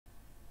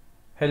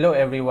Hello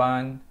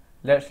everyone,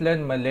 let's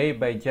learn Malay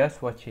by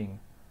just watching.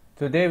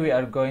 Today we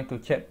are going to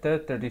chapter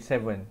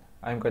 37.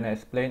 I'm going to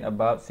explain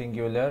about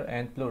singular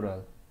and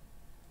plural.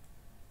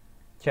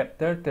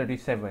 Chapter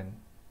 37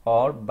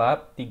 or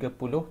Bab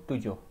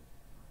 37.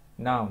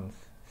 Nouns,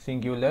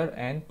 singular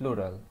and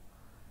plural.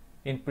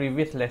 In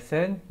previous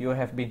lesson, you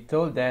have been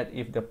told that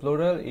if the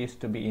plural is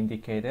to be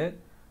indicated,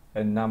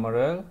 a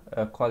numeral,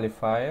 a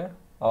qualifier,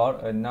 or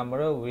a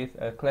numeral with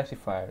a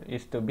classifier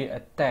is to be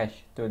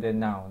attached to the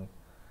noun.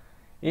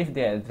 If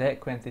the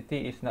exact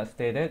quantity is not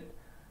stated,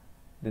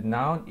 the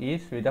noun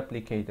is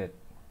reduplicated.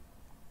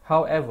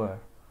 However,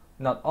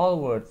 not all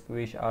words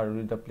which are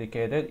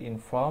reduplicated in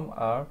form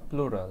are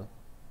plural.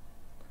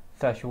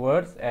 Such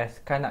words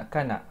as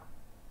kanak-kanak,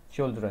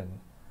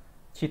 children,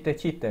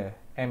 cita-cita,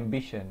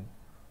 ambition,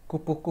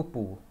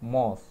 kupu-kupu,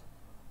 moth,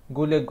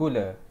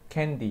 gula-gula,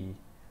 candy,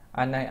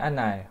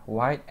 anai-anai,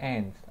 white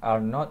ants are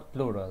not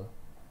plural.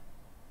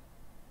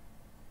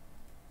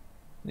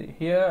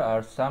 Here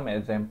are some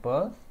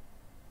examples.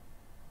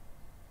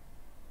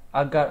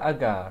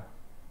 Agar-agar,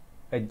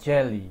 a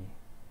jelly.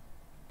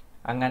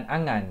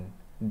 Angan-angan,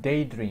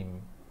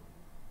 daydream.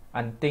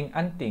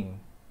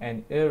 Anting-anting,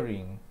 an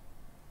earring.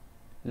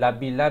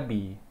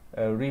 Labi-labi,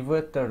 a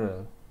river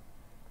turtle.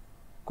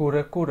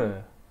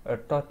 Kura-kura, a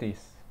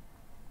tortoise.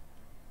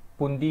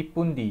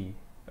 Pundi-pundi,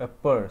 a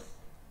purse.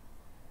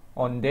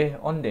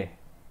 Ondeh-ondeh,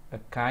 a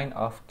kind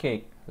of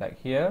cake, like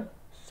here,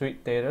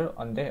 sweet tater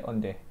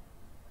ondeh-ondeh.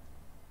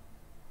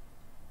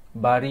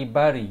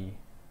 Bari-bari,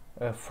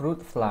 a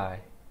fruit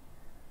fly.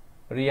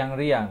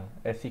 Riang-riang,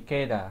 a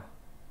cicada.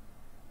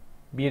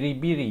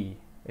 Biri-biri,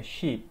 a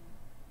sheep.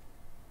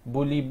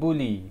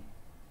 Buli-buli,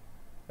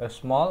 a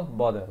small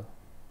bottle.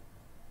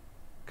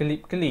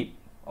 Kelip-kelip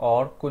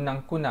or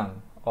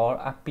kunang-kunang or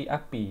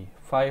api-api,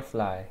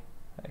 firefly,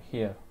 like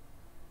here.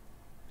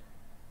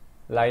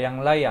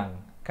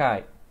 Layang-layang,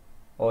 kite.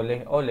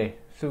 Oleh-oleh,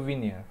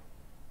 souvenir.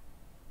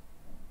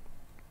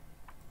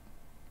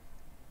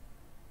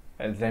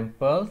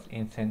 Examples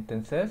in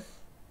sentences.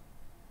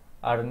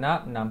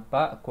 Arnab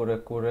nampak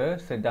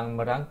kura-kura sedang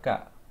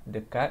merangkak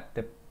dekat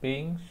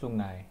teping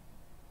sungai.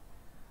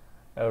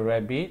 A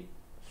rabbit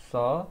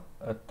saw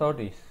a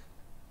tortoise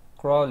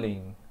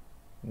crawling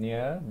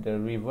near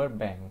the river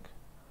bank.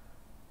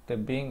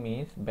 Tebing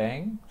means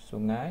bank,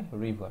 sungai,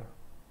 river.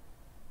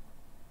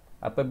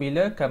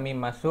 Apabila kami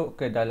masuk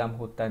ke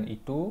dalam hutan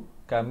itu,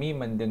 kami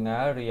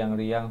mendengar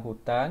riang-riang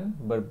hutan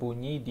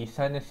berbunyi di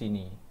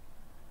sana-sini.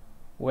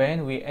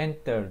 When we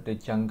entered the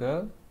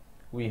jungle,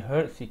 we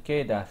heard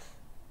cicadas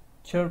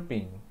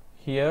chirping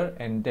here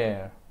and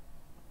there.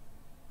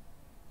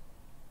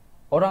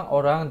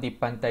 Orang-orang di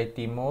pantai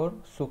timur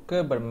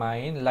suka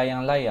bermain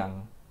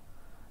layang-layang.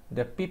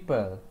 The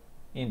people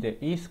in the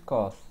east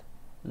coast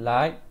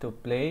like to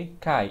play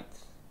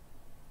kites.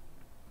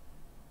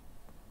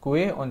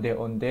 Kuih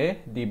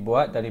ondeh-ondeh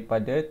dibuat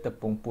daripada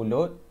tepung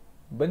pulut,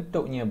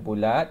 bentuknya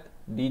bulat,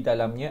 di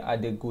dalamnya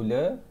ada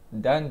gula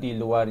dan di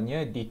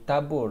luarnya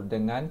ditabur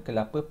dengan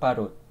kelapa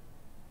parut.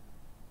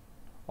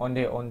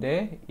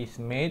 Ondeh-ondeh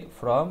is made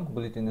from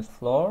glutinous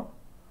flour,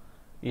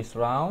 is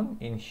round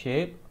in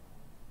shape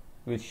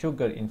with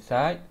sugar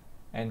inside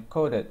and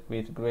coated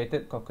with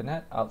grated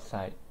coconut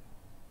outside.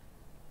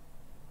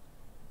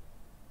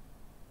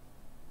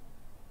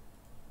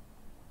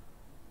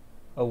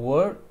 A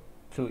word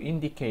to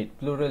indicate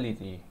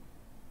plurality.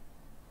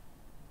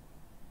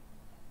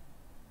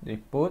 They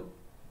put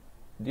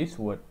this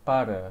word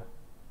para.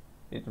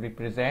 It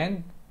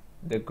represents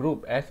the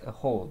group as a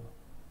whole.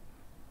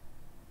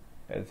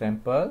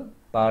 Example,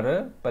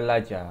 para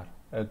pelajar,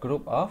 a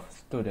group of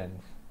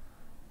students.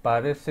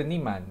 Para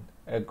seniman,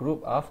 a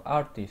group of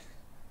artists.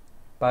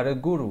 Para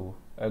guru,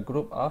 a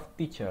group of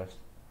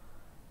teachers.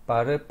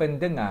 Para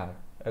pendengar,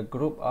 a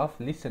group of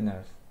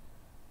listeners.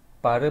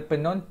 Para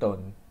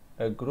penonton,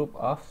 a group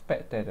of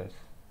spectators.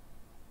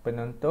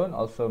 Penonton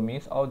also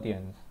means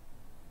audience.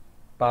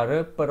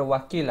 Para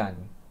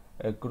perwakilan,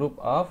 a group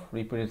of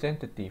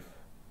representative.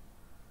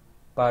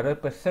 Para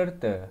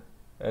peserta,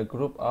 a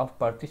group of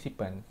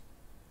participants.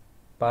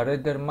 Para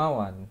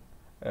dermawan,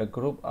 a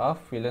group of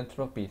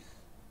philanthropists.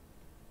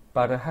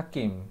 Para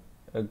hakim,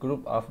 a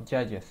group of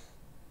judges.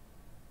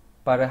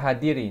 Para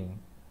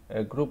hadirin,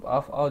 a group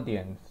of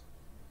audience.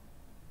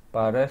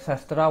 Para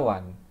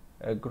sastrawan,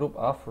 a group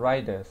of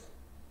riders.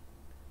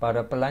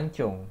 Para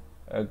pelancong,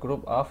 a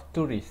group of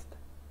tourists.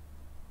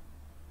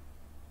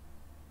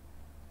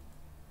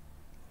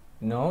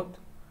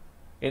 Note,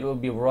 it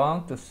would be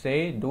wrong to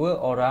say dua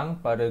orang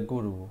para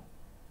guru,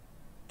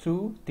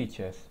 two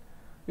teachers.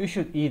 You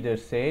should either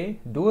say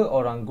dua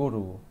orang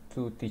guru,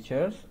 two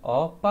teachers,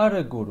 or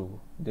para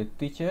guru, the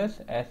teachers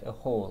as a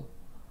whole.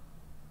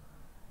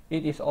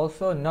 It is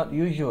also not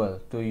usual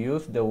to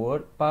use the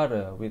word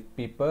para with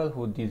people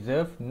who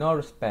deserve no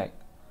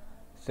respect,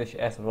 such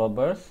as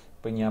robbers,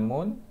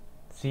 penyamun,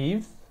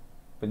 thieves,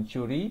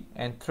 pencuri,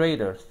 and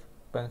traitors,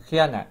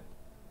 pengkhianat.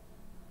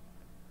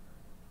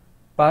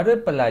 Para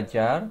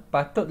pelajar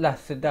patutlah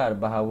sedar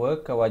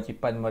bahawa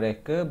kewajipan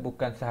mereka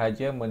bukan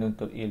sahaja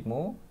menuntut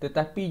ilmu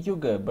tetapi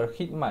juga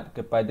berkhidmat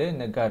kepada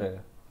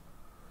negara.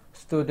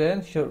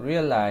 Students should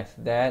realize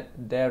that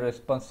their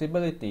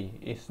responsibility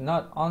is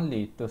not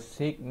only to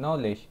seek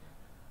knowledge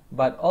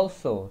but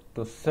also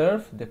to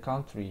serve the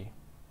country.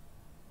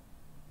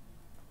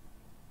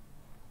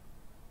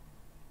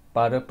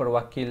 Para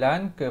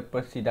perwakilan ke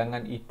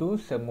persidangan itu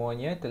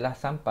semuanya telah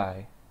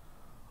sampai.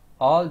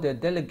 All the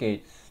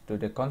delegates to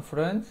the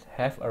conference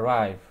have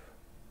arrived.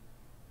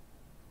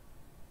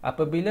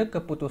 Apabila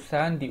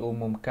keputusan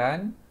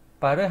diumumkan,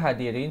 para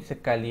hadirin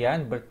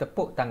sekalian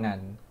bertepuk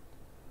tangan.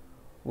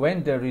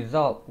 When the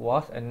result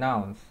was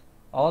announced,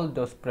 all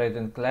those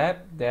present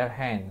clapped their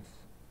hands.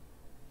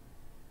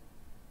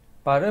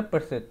 Para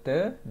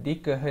peserta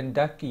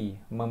dikehendaki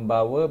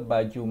membawa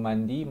baju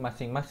mandi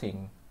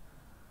masing-masing.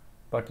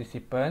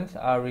 Participants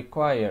are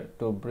required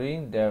to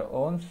bring their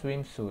own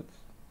swimsuits.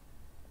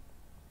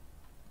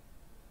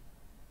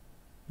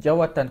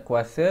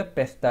 Jawatankuasa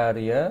Pesta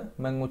Ria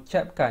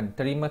mengucapkan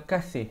terima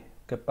kasih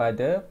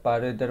kepada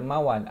para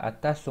dermawan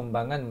atas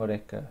sumbangan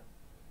mereka.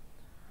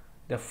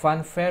 The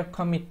Funfair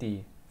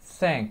Committee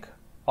thank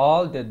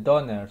all the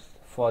donors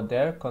for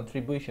their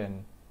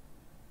contribution.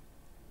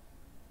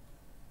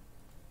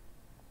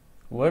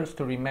 Words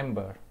to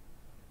remember.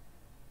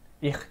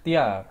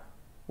 Ikhtiar,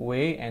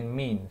 way and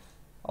means,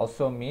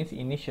 also means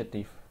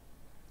initiative.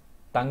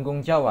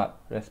 Tanggungjawab,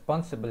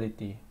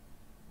 responsibility.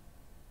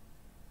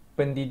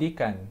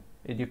 Pendidikan,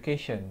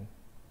 education.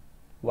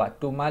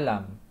 Waktu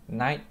malam,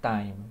 night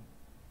time.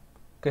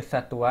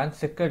 Kesatuan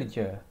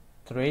sekerja,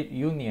 trade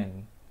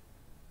union.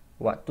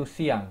 Waktu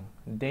siang,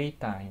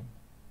 daytime.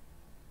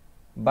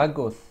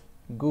 Bagus,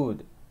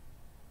 good.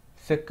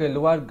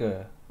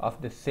 Sekeluarga, of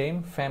the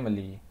same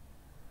family.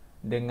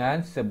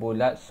 Dengan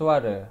sebulat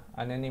suara,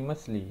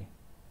 anonymously.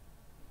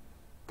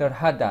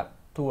 Terhadap,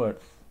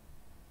 towards.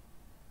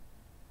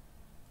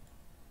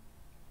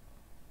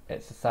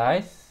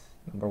 Exercise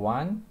number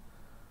 1.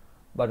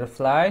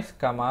 Butterflies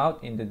come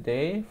out in the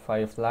day,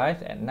 fireflies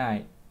at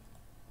night.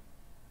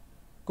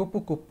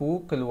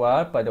 Kupu-kupu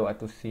keluar pada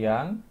waktu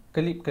siang,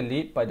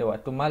 kelip-kelip pada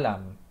waktu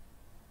malam.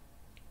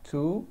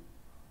 2.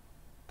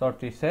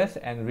 Tortoises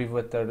and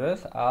river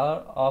turtles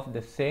are of the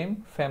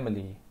same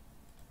family.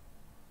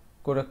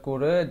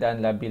 Kura-kura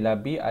dan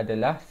labi-labi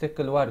adalah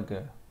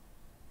sekeluarga.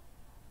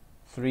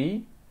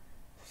 3.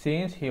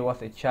 Since he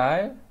was a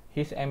child,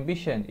 his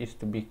ambition is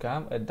to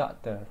become a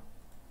doctor.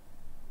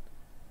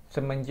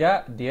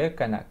 Semenjak dia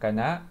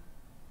kanak-kanak,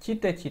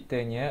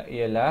 cita-citanya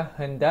ialah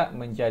hendak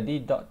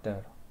menjadi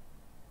doktor.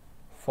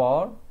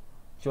 4.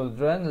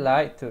 Children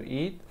like to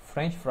eat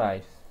French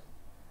fries.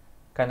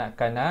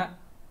 Kanak-kanak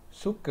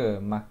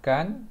suka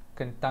makan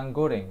kentang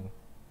goreng.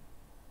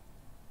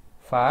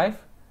 5.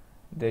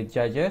 The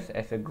judges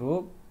as a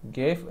group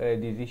gave a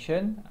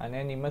decision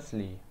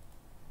unanimously.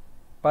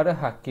 Para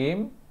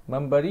hakim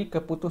memberi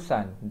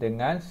keputusan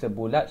dengan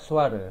sebulat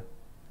suara.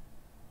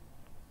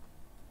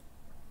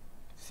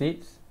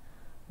 6.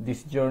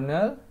 This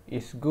journal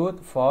is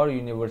good for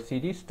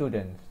university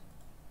students.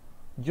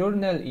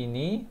 Jurnal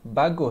ini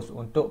bagus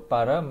untuk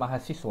para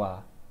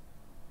mahasiswa.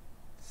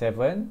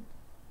 7.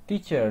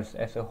 Teachers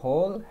as a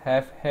whole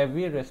have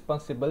heavy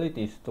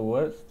responsibilities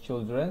towards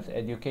children's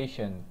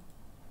education.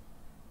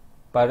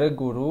 Para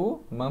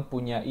guru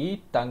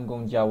mempunyai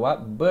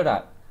tanggungjawab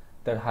berat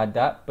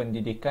terhadap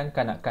pendidikan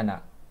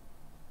kanak-kanak.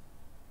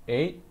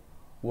 8.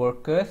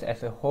 Workers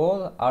as a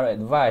whole are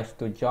advised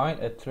to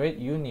join a trade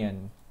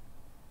union.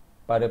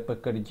 Para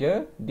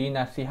pekerja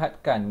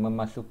dinasihatkan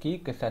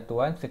memasuki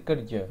kesatuan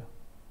sekerja.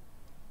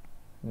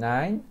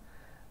 9.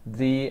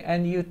 The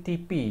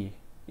NUTP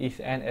is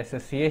an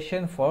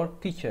association for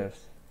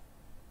teachers.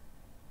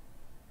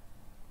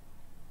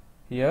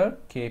 Here,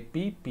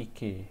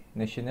 KPPK,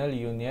 National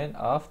Union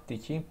of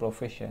Teaching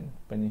Profession,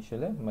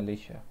 Peninsular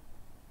Malaysia.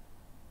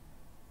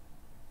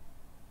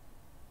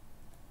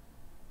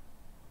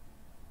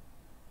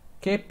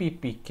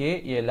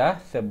 KPPK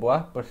ialah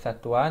sebuah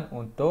persatuan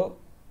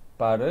untuk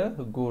para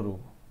guru.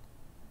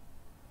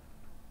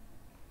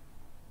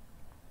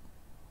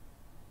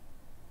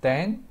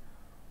 10.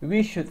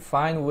 We should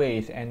find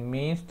ways and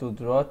means to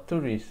draw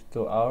tourists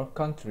to our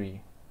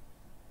country.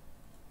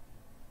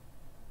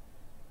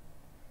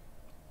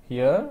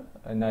 Here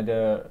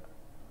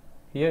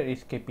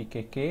is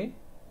KPPK,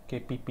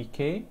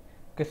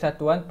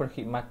 Kesatuan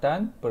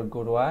Perkhidmatan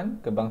Perguruan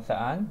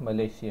Kebangsaan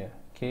Malaysia,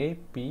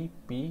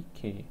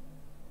 KPPK.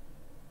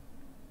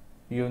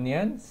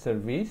 Union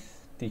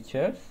Service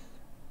Teachers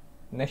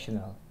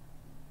National.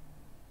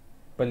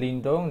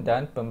 Pelindung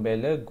dan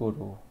pembela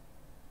guru.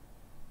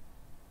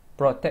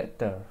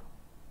 Protector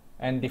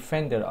and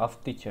defender of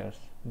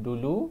teachers.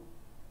 Dulu,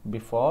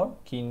 before,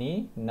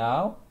 kini,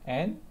 now,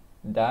 and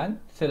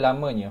dan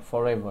selamanya,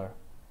 forever.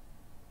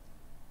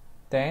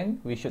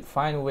 10. We should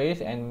find ways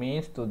and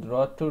means to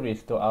draw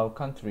tourists to our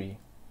country.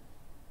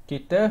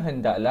 Kita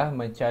hendaklah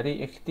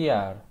mencari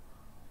ikhtiar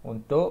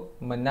untuk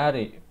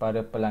menarik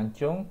para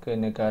pelancong ke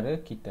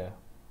negara kita.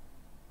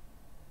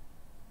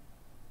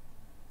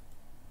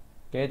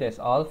 Okay, that's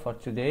all for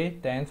today.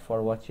 Thanks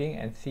for watching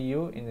and see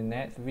you in the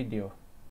next video.